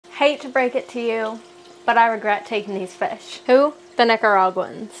hate to break it to you, but I regret taking these fish. Who? The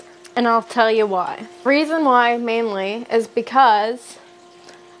Nicaraguans. And I'll tell you why. Reason why, mainly, is because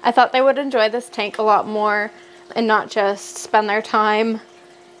I thought they would enjoy this tank a lot more and not just spend their time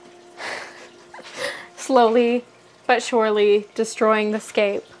slowly but surely destroying the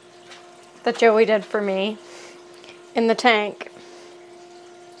scape that Joey did for me in the tank.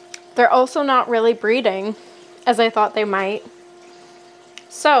 They're also not really breeding as I thought they might.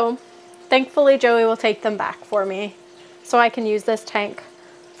 So, thankfully Joey will take them back for me so I can use this tank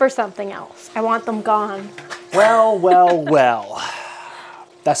for something else. I want them gone. Well, well, well.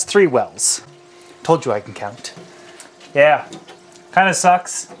 That's 3 wells. Told you I can count. Yeah, kind of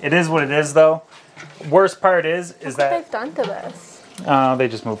sucks. It is what it is, though. Worst part is Look that what they've done to this. They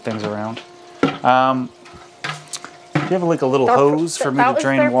just move things around. Do you have like a little hose for me to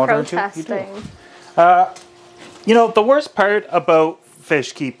drain water into? You do. You know, the worst part about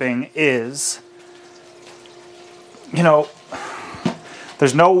fish keeping is, you know,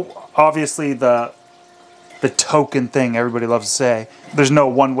 there's no, obviously the token thing everybody loves to say. There's no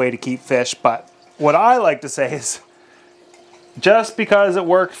one way to keep fish, but what I like to say is, just because it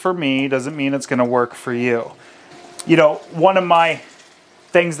worked for me doesn't mean it's going to work for you. You know, one of my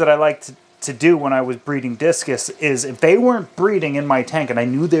things that I like to do when I was breeding discus is if they weren't breeding in my tank, and I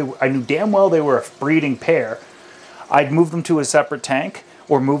knew damn well they were a breeding pair, I'd move them to a separate tank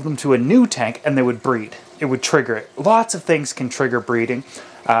or move them to a new tank and they would breed. It would trigger it. Lots of things can trigger breeding.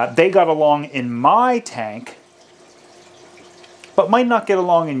 They got along in my tank, but might not get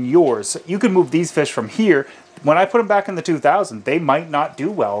along in yours. You can move these fish from here. When I put them back in the 2000, they might not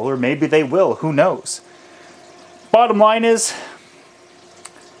do well, or maybe they will, who knows. Bottom line is,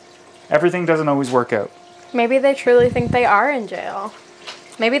 everything doesn't always work out. Maybe they truly think they are in jail.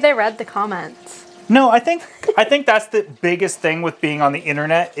 Maybe they read the comments. No, I think that's the biggest thing with being on the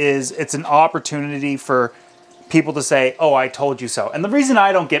internet is it's an opportunity for people to say, oh, I told you so. And the reason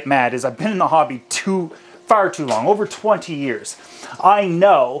I don't get mad is I've been in the hobby far too long, over 20 years. I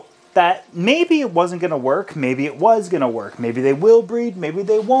know that maybe it wasn't going to work, maybe it was going to work. Maybe they will breed, maybe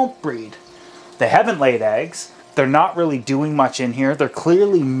they won't breed. They haven't laid eggs. They're not really doing much in here. They're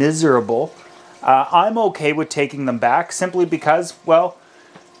clearly miserable. I'm okay with taking them back simply because, well,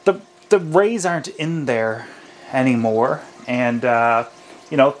 the rays aren't in there anymore. And,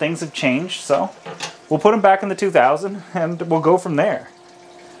 you know, things have changed. So we'll put them back in the 2000 and we'll go from there.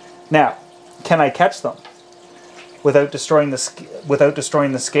 Now, can I catch them without destroying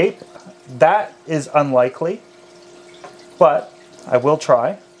the scape? That is unlikely, but I will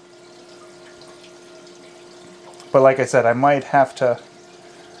try. But like I said, I might have to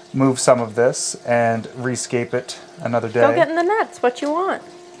move some of this and rescape it another day. Go get in the nets. What you want?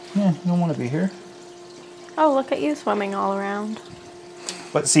 Yeah, you don't want to be here. Oh, look at you swimming all around.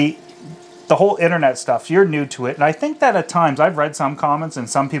 But see, the whole internet stuff, you're new to it. And I think that at times, I've read some comments and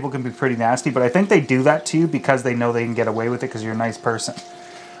some people can be pretty nasty, but I think they do that to you because they know they can get away with it because you're a nice person.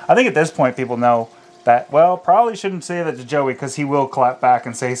 I think at this point people know that, well, probably shouldn't say that to Joey because he will clap back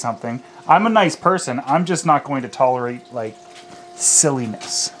and say something. I'm a nice person. I'm just not going to tolerate, like,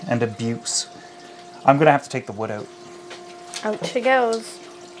 silliness and abuse. I'm going to have to take the wood out. Out she goes.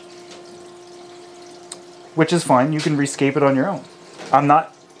 Which is fine. You can rescape it on your own. I'm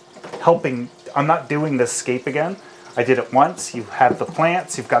not doing this scape again. I did it once. You have the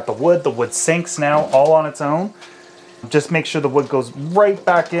plants, you've got the wood sinks now all on its own. Just make sure the wood goes right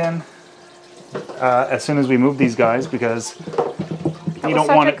back in as soon as we move these guys because you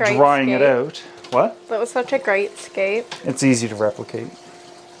don't want it drying it out. What? That was such a great scape. It's easy to replicate.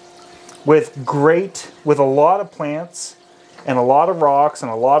 With a lot of plants and a lot of rocks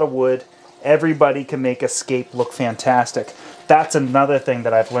and a lot of wood, everybody can make a scape look fantastic. That's another thing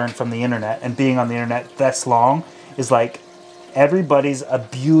that I've learned from the internet and being on the internet this long is like everybody's a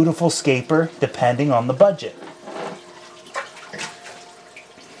beautiful scaper depending on the budget.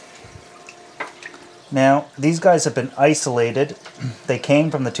 Now, these guys have been isolated. They came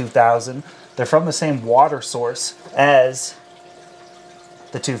from the 2000. They're from the same water source as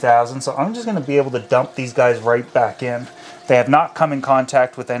the 2000, so I'm just going to be able to dump these guys right back in. They have not come in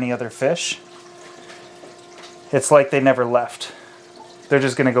contact with any other fish. It's like they never left. They're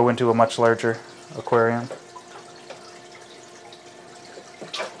just going to go into a much larger aquarium.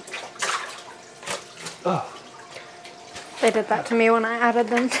 Oh. They did that to me when I added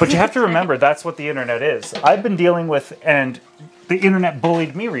them. But you have to remember, that's what the internet is. I've been dealing with, and the internet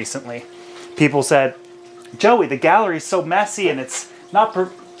bullied me recently. People said, Joey, the gallery's so messy and it's not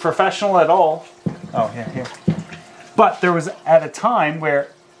professional at all. Oh, yeah, here. But there was at a time where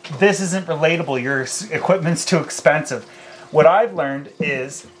this isn't relatable, your equipment's too expensive. What I've learned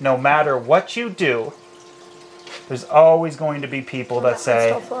is no matter what you do, there's always going to be people that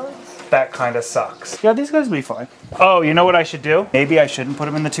say, that kind of sucks. Yeah, these guys will be fine. Oh, you know what I should do? Maybe I shouldn't put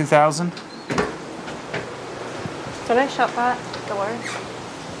them in the 2000. Did I shut that door?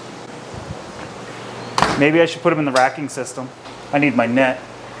 Maybe I should put them in the racking system. I need my net.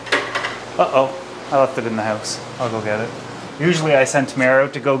 Uh-oh, I left it in the house. I'll go get it. Usually I send Tamara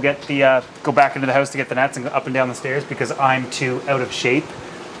out to go get the, go back into the house to get the nets and go up and down the stairs because I'm too out of shape.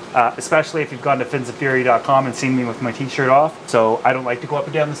 Especially if you've gone to finsoffury.com and seen me with my t-shirt off. So I don't like to go up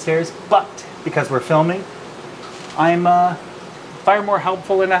and down the stairs, but because we're filming, I'm far more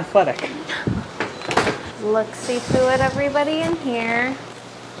helpful and athletic. Look-see through it, everybody in here.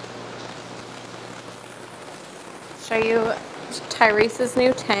 Show you Tyrese's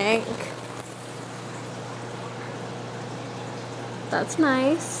new tank. That's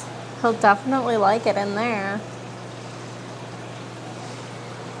nice. He'll definitely like it in there.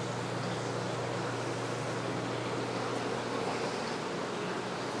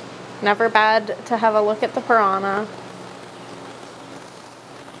 Never bad to have a look at the piranha.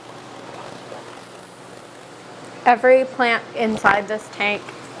 Every plant inside this tank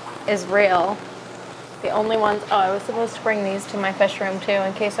is real. The only ones, oh, I was supposed to bring these to my fish room too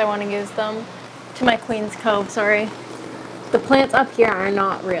in case I want to use them. To my Queen's Cove, sorry. The plants up here are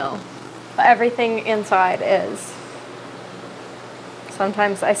not real, but everything inside is.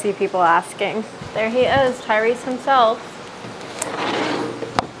 Sometimes I see people asking. There he is, Tyrese himself.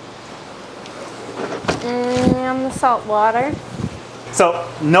 And the salt water. So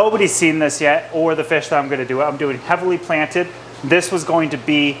nobody's seen this yet, or the fish that I'm going to do. I'm doing heavily planted. This was going to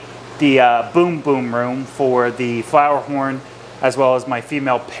be the boom boom room for the flower horn, as well as my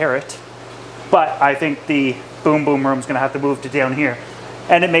female parrot. But I think the boom boom room is going to have to move to down here,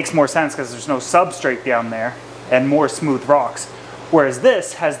 and it makes more sense because there's no substrate down there and more smooth rocks. Whereas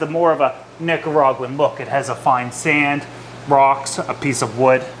this has the more of a Nicaraguan look. It has a fine sand, rocks, a piece of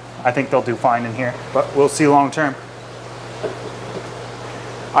wood. I think they'll do fine in here, but we'll see long term.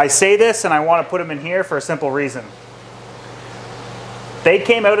 I say this and I want to put them in here for a simple reason. They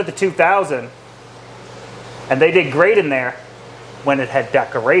came out of the 2000 and they did great in there when it had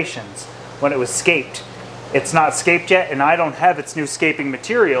decorations, when it was scaped. It's not scaped yet and I don't have its new scaping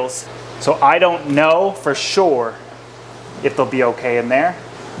materials, so I don't know for sure if they'll be okay in there.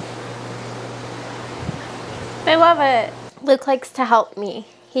 They love it. Luke likes to help me.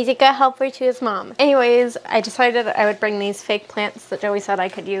 He's a good helper to his mom. Anyways, I decided I would bring these fake plants that Joey said I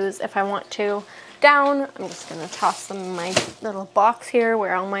could use if I want to down. I'm just gonna toss them in my little box here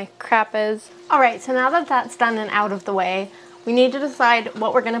where all my crap is. All right, so now that that's done and out of the way, we need to decide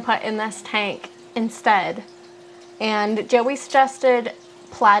what we're gonna put in this tank instead. And Joey suggested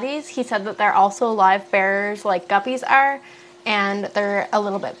platies. He said that they're also live bearers like guppies are, and they're a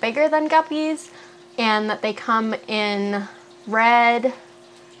little bit bigger than guppies, and that they come in red,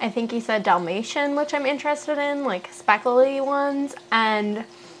 I think he said Dalmatian, which I'm interested in, like speckly ones, and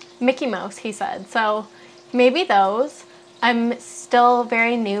Mickey Mouse, he said. So maybe those. I'm still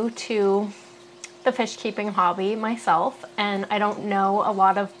very new to the fish keeping hobby myself, and I don't know a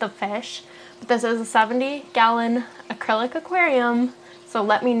lot of the fish, but this is a 70-gallon acrylic aquarium, so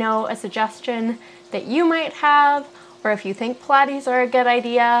let me know a suggestion that you might have, or if you think platies are a good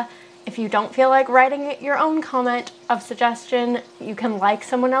idea. If you don't feel like writing your own comment of suggestion, you can like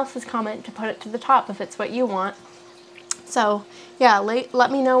someone else's comment to put it to the top if it's what you want. So yeah,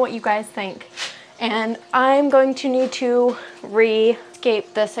 let me know what you guys think. And I'm going to need to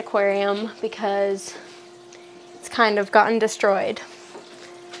re-scape this aquarium because it's kind of gotten destroyed.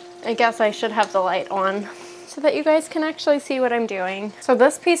 I guess I should have the light on so that you guys can actually see what I'm doing. So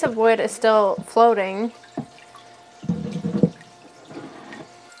this piece of wood is still floating.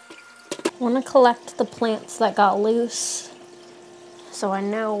 I want to collect the plants that got loose so I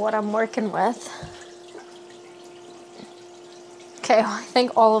know what I'm working with. Okay, I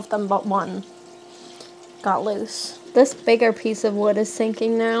think all of them but one got loose. This bigger piece of wood is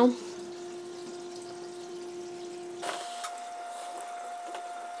sinking now.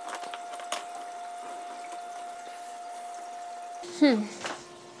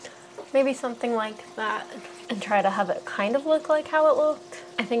 Maybe something like that, and try to have it kind of look like how it looked.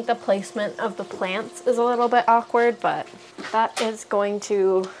 I think the placement of the plants is a little bit awkward, but that is going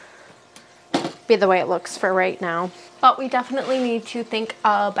to be the way it looks for right now. But we definitely need to think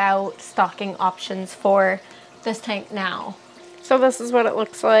about stocking options for this tank now. So this is what it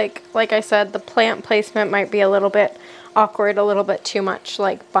looks like. Like I said, the plant placement might be a little bit awkward, a little bit too much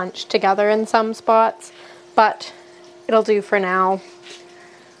like bunched together in some spots, but it'll do for now.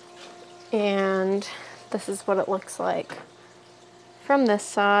 And this is what it looks like. from this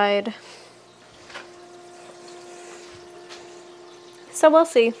side. So we'll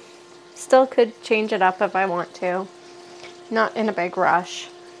see. Still could change it up if I want to. Not in a big rush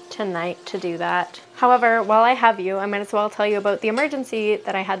tonight to do that. However, while I have you, I might as well tell you about the emergency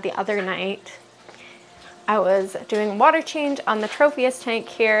that I had the other night. I was doing a water change on the Tropheus tank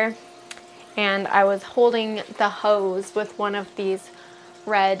here, and I was holding the hose with one of these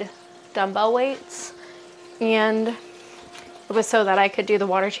red dumbbell weights, and it was so that I could do the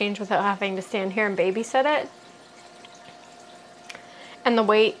water change without having to stand here and babysit it. And the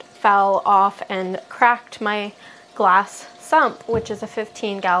weight fell off and cracked my glass sump, which is a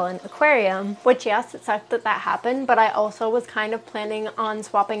 15-gallon aquarium, which, yes, it sucked that that happened, but I also was kind of planning on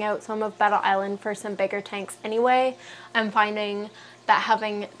swapping out some of Battle Island for some bigger tanks anyway. I'm finding that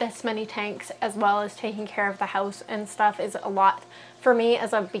having this many tanks as well as taking care of the house and stuff is a lot for me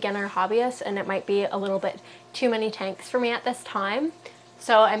as a beginner hobbyist, and it might be a little bit too many tanks for me at this time.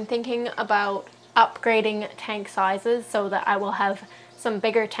 So I'm thinking about upgrading tank sizes so that I will have some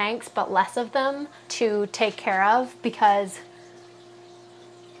bigger tanks but less of them to take care of, because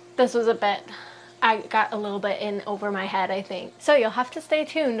this was I got a little bit in over my head, I think. So you'll have to stay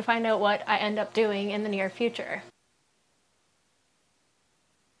tuned to find out what I end up doing in the near future.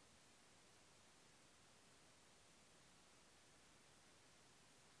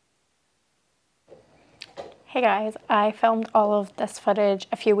 Hey guys, I filmed all of this footage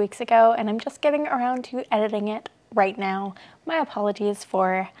a few weeks ago and I'm just getting around to editing it right now. My apologies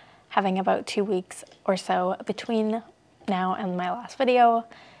for having about 2 weeks or so between now and my last video.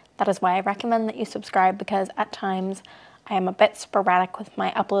 That is why I recommend that you subscribe, because at times I am a bit sporadic with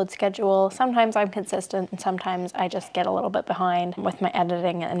my upload schedule. Sometimes I'm consistent and sometimes I just get a little bit behind with my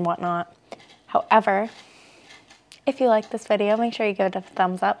editing and whatnot. However, if you like this video, make sure you give it a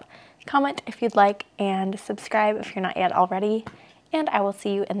thumbs up, comment if you'd like, and subscribe if you're not yet already. And I will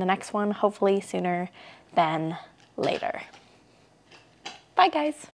see you in the next one, hopefully sooner than later. Bye guys.